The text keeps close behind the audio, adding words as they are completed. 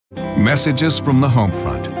Messages from the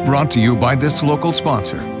Homefront, brought to you by this local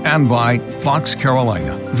sponsor and by Fox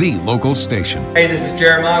Carolina, the local station. Hey, this is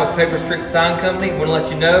Jeremiah with Paper Street Sign Company. Want to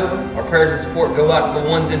let you know our prayers and support go out to the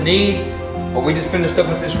ones in need. Well, we just finished up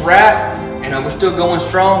with this wrap, and we're still going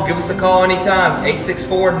strong. Give us a call anytime,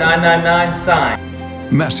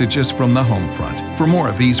 864-999-SIGN. Messages from the Homefront. For more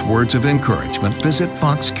of these words of encouragement, visit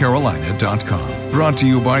foxcarolina.com. Brought to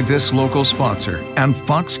you by this local sponsor and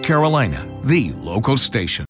Fox Carolina, the local station.